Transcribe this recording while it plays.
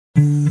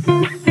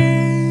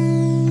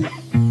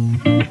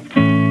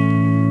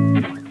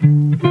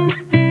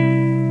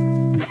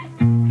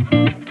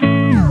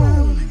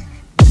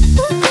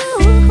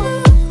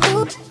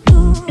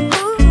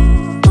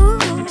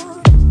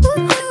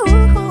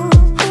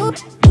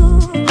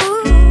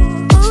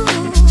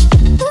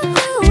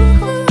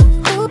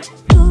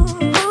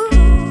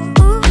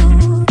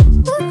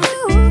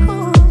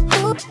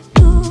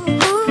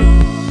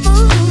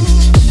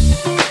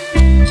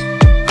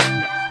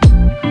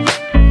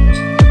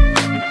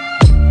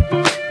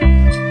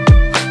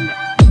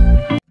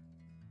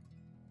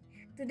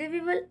Today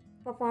we will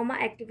perform an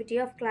activity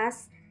of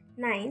class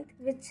 9th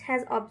which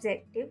has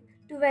objective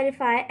to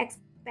verify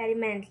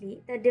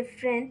experimentally the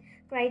different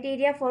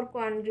criteria for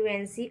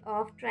congruency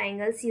of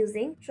triangles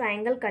using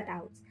triangle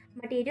cutouts.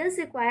 Materials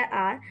required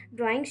are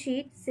drawing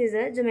sheet,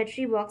 scissor,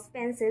 geometry box,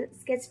 pencil,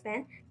 sketch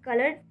pen,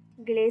 colored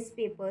glaze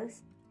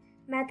papers.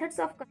 Method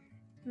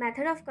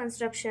of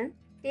construction: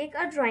 take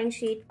a drawing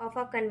sheet of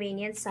a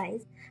convenient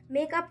size,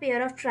 make a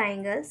pair of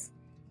triangles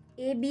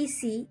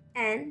ABC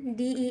and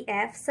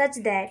DEF such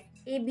that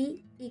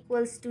AB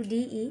equals to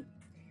DE,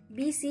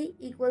 BC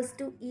equals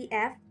to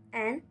EF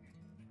and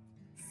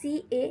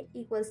CA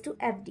equals to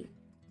FD.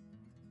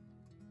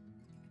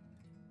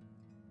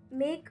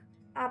 Make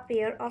a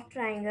pair of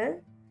triangle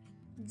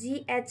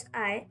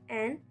GHI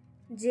and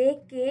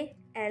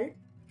JKL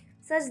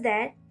such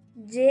that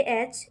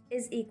JH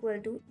is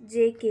equal to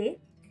JK,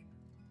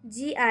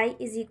 GI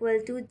is equal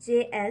to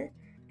JL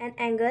and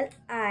angle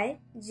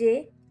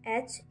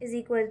IJH is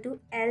equal to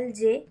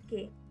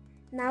LJK.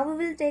 Now we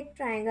will take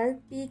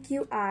triangle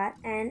PQR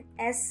and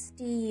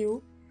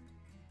STU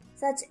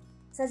such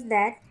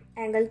that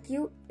angle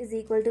Q is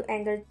equal to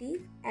angle T,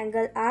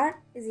 angle R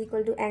is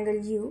equal to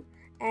angle U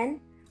and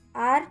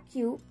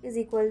RQ is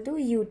equal to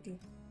UT.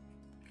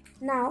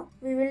 Now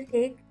we will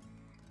take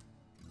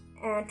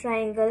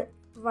triangle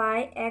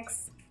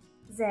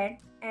YXZ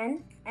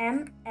and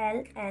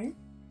MLN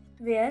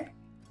where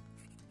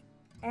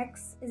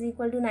X is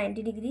equal to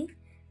 90 degree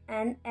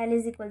and L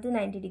is equal to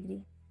 90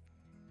 degree.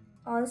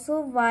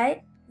 Also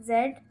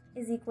YZ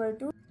is equal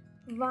to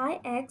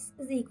YX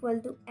is equal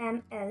to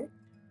ML,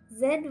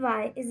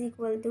 ZY is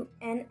equal to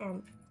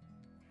NM.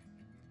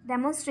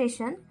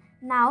 Demonstration.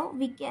 Now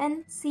we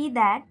can see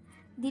that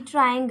the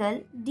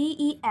triangle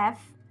DEF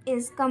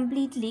is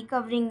completely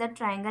covering the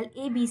triangle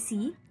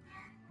ABC.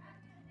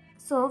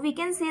 So we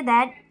can say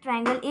that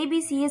triangle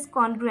ABC is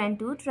congruent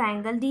to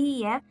triangle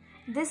DEF.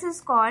 This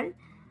is called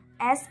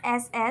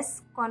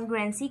SSS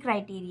congruency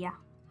criteria.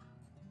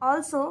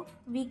 Also,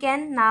 we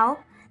can now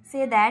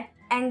say that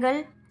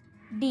angle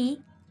D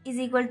is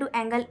equal to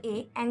angle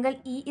A, angle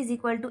E is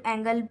equal to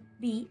angle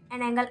B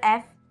and angle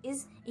F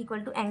is equal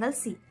to angle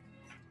C.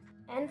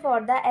 And for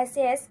the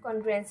SAS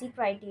congruency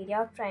criteria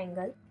of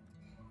triangle,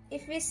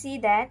 if we see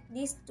that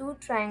these two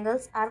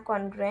triangles are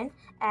congruent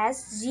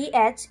as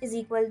GH is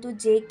equal to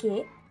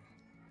JK,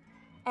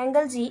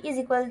 angle G is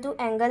equal to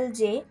angle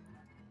J,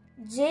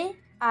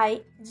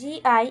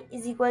 GI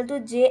is equal to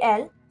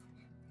JL.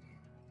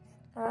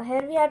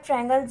 Here we have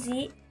triangle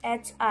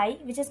GHI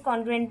which is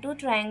congruent to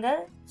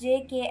triangle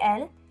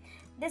JKL.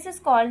 This is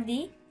called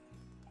the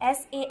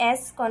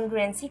SAS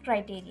congruency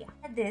criteria.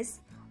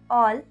 This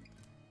all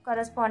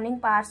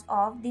corresponding parts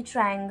of the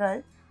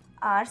triangle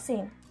are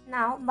same.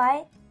 Now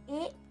by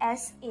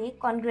ASA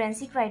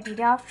congruency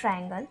criteria of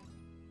triangle,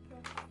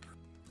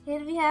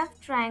 here we have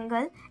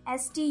triangle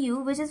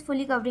STU which is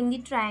fully covering the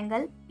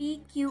triangle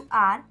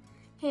PQR.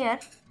 Here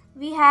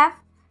we have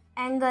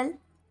angle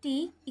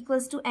T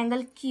equals to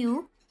angle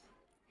Q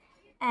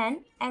and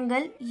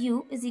angle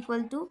U is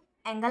equal to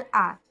angle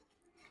R.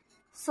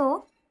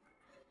 So,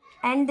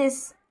 and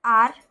this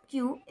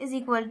RQ is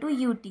equal to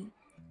UT.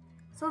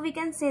 So we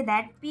can say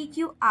that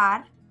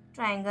PQR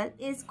triangle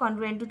is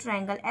congruent to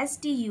triangle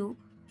STU.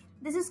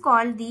 This is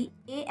called the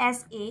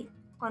ASA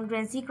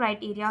congruency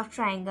criteria of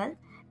triangle,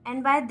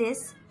 and by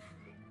this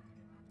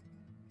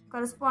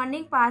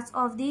corresponding parts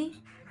of the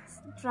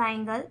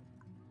triangle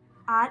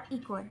are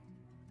equal.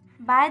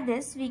 By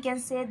this we can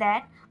say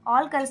that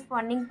all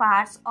corresponding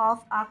parts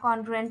of a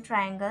congruent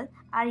triangle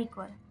are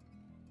equal.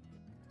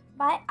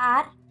 By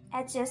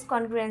RHS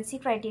congruency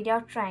criteria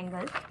of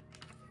triangle,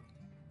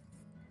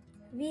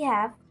 we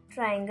have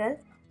triangle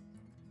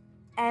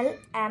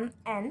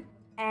LMN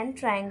and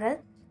triangle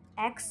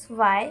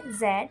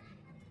XYZ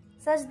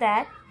such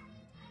that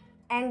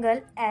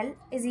angle L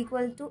is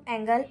equal to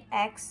angle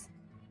X,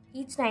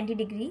 each 90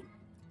 degree,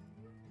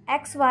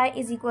 XY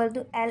is equal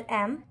to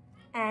LM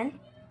and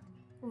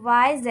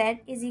YZ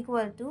is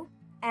equal to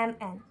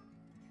MN.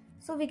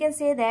 So we can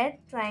say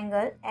that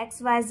triangle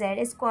XYZ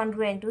is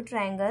congruent to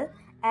triangle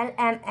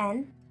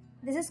LMN.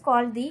 This is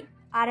called the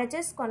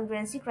RHS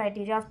congruency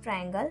criteria of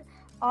triangle.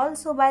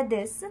 Also by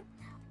this,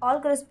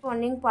 all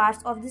corresponding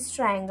parts of these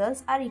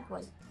triangles are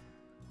equal.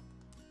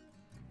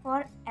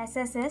 For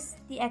SSS,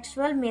 the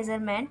actual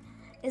measurement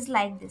is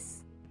like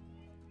this.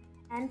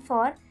 And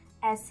for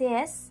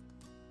SAS,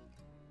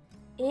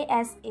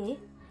 ASA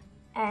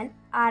and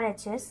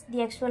RHS,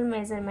 the actual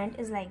measurement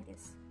is like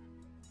this.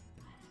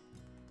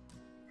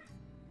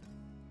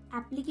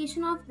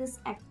 application of this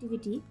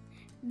activity.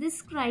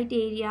 These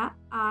criteria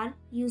are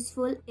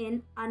useful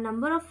in a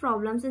number of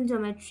problems in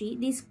geometry.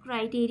 These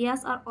criteria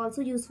are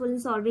also useful in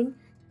solving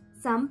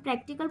some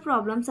practical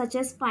problems such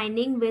as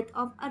finding width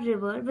of a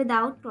river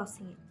without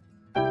crossing it.